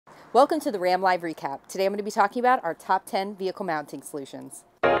Welcome to the Ram Live Recap. Today I'm going to be talking about our top 10 vehicle mounting solutions.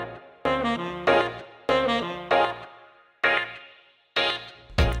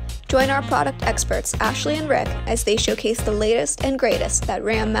 Join our product experts, Ashley and Rick, as they showcase the latest and greatest that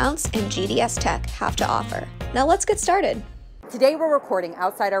Ram mounts and GDS tech have to offer. Now let's get started. Today we're recording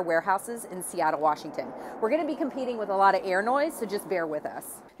outside our warehouses in Seattle, Washington. We're going to be competing with a lot of air noise, so just bear with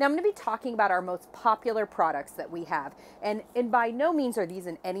us. Now I'm going to be talking about our most popular products that we have. And by no means are these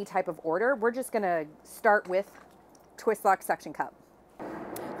in any type of order. We're just going to start with Twist Lock Suction Cup.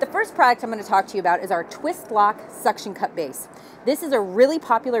 The first product I'm going to talk to you about is our Twist Lock Suction Cup base. This is a really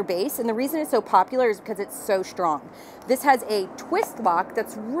popular base, and the reason it's so popular is because it's so strong. This has a twist lock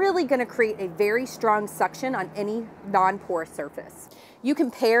that's really going to create a very strong suction on any non-porous surface. You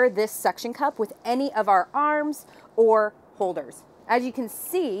can pair this suction cup with any of our arms or holders. As you can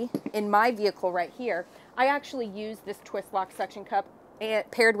see in my vehicle right here, I actually use this Twist Lock Suction Cup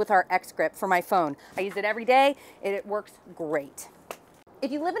paired with our X Grip for my phone. I use it every day, and it works great.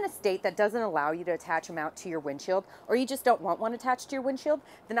 If you live in a state that doesn't allow you to attach a mount to your windshield, or you just don't want one attached to your windshield,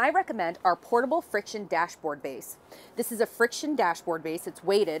 then I recommend our portable friction dashboard base. This is a friction dashboard base. It's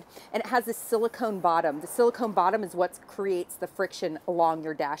weighted, and it has this silicone bottom. The silicone bottom is what creates the friction along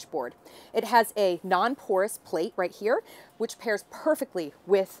your dashboard. It has a non-porous plate right here, which pairs perfectly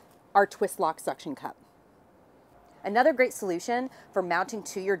with our Twist Lock Suction Cup. Another great solution for mounting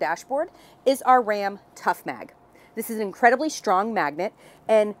to your dashboard is our Ram Tough Mag. This is an incredibly strong magnet,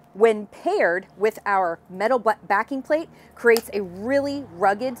 and when paired with our metal backing plate, creates a really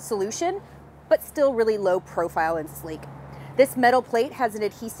rugged solution, but still really low profile and sleek. This metal plate has an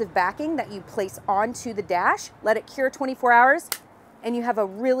adhesive backing that you place onto the dash, let it cure 24 hours, and you have a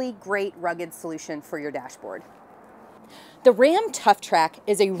really great rugged solution for your dashboard. The Ram Tough Track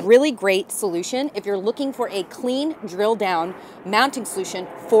is a really great solution if you're looking for a clean drill down mounting solution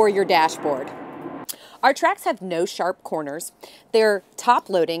for your dashboard. Our tracks have no sharp corners. They're top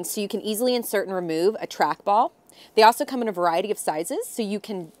loading, so you can easily insert and remove a trackball. They also come in a variety of sizes, so you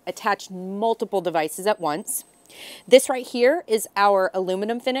can attach multiple devices at once. This right here is our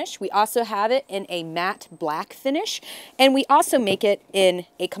aluminum finish. We also have it in a matte black finish, and we also make it in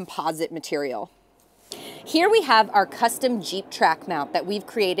a composite material. Here we have our custom Jeep track mount that we've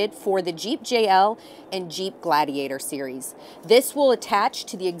created for the Jeep JL and Jeep Gladiator series. This will attach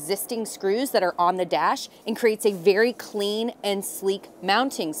to the existing screws that are on the dash and creates a very clean and sleek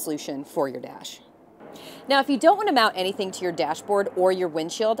mounting solution for your dash. Now, if you don't want to mount anything to your dashboard or your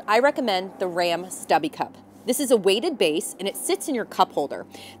windshield, I recommend the Ram Stubby Cup. This is a weighted base, and it sits in your cup holder.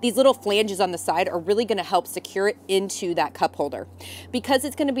 These little flanges on the side are really going to help secure it into that cup holder. Because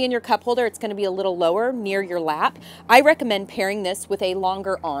it's going to be in your cup holder, it's going to be a little lower near your lap. I recommend pairing this with a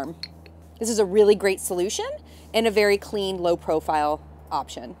longer arm. This is a really great solution and a very clean, low profile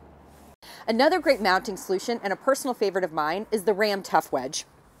option. Another great mounting solution and a personal favorite of mine is the Ram Tough-Wedge.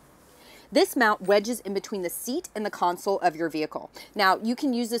 This mount wedges in between the seat and the console of your vehicle. Now, you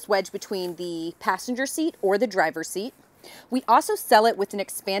can use this wedge between the passenger seat or the driver's seat. We also sell it with an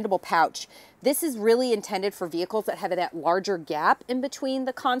expandable pouch. This is really intended for vehicles that have that larger gap in between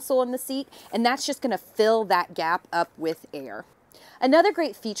the console and the seat, and that's just going to fill that gap up with air. Another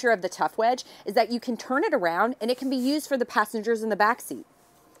great feature of the Tough-Wedge is that you can turn it around and it can be used for the passengers in the back seat.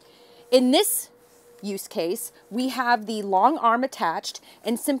 In this use case, we have the long arm attached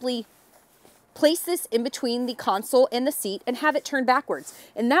and simply place this in between the console and the seat and have it turned backwards.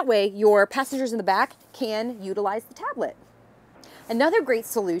 And that way your passengers in the back can utilize the tablet. Another great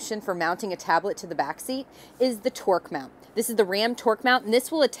solution for mounting a tablet to the back seat is the torque mount. This is the Ram torque mount, and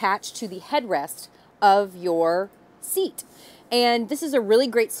this will attach to the headrest of your seat. And this is a really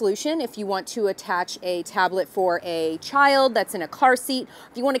great solution if you want to attach a tablet for a child that's in a car seat.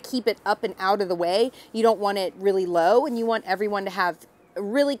 If you want to keep it up and out of the way, you don't want it really low, and you want everyone to have a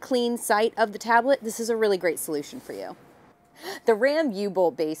really clean sight of the tablet, this is a really great solution for you. The Ram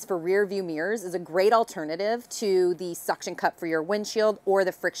U-bolt base for rear view mirrors is a great alternative to the suction cup for your windshield or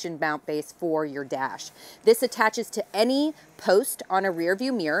the friction mount base for your dash. This attaches to any post on a rear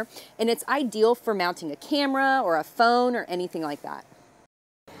view mirror, and it's ideal for mounting a camera or a phone or anything like that.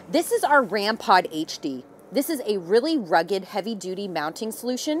 This is our Ram Pod HD. This is a really rugged, heavy-duty mounting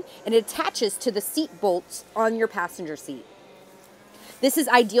solution, and it attaches to the seat bolts on your passenger seat. This is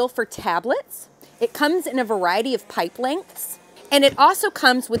ideal for tablets. It comes in a variety of pipe lengths, and it also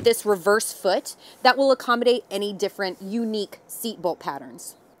comes with this reverse foot that will accommodate any different unique seat bolt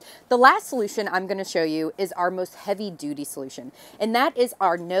patterns. The last solution I'm going to show you is our most heavy-duty solution, and that is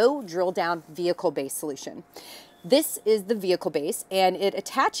our no drill down vehicle base solution. This is the vehicle base, and it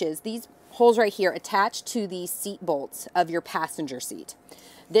attaches, these holes right here attach to the seat bolts of your passenger seat.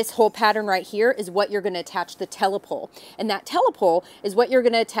 This whole pattern right here is what you're going to attach the Tele-Pole. And that Tele-Pole is what you're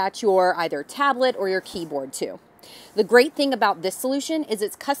going to attach your either tablet or your keyboard to. The great thing about this solution is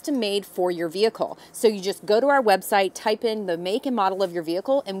it's custom made for your vehicle. So you just go to our website, type in the make and model of your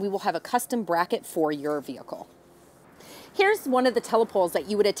vehicle, and we will have a custom bracket for your vehicle. Here's one of the Tele-Poles that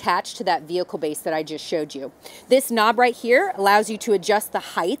you would attach to that vehicle base that I just showed you. This knob right here allows you to adjust the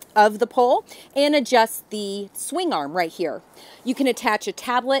height of the pole and adjust the swing arm right here. You can attach a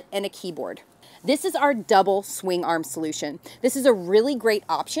tablet and a keyboard. This is our double swing arm solution. This is a really great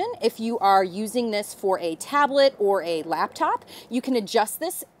option if you are using this for a tablet or a laptop. You can adjust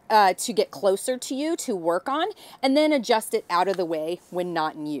this to get closer to you to work on, and then adjust it out of the way when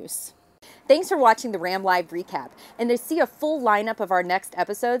not in use. Thanks for watching the Ram Live recap, and to see a full lineup of our next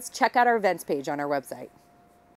episodes, check out our events page on our website.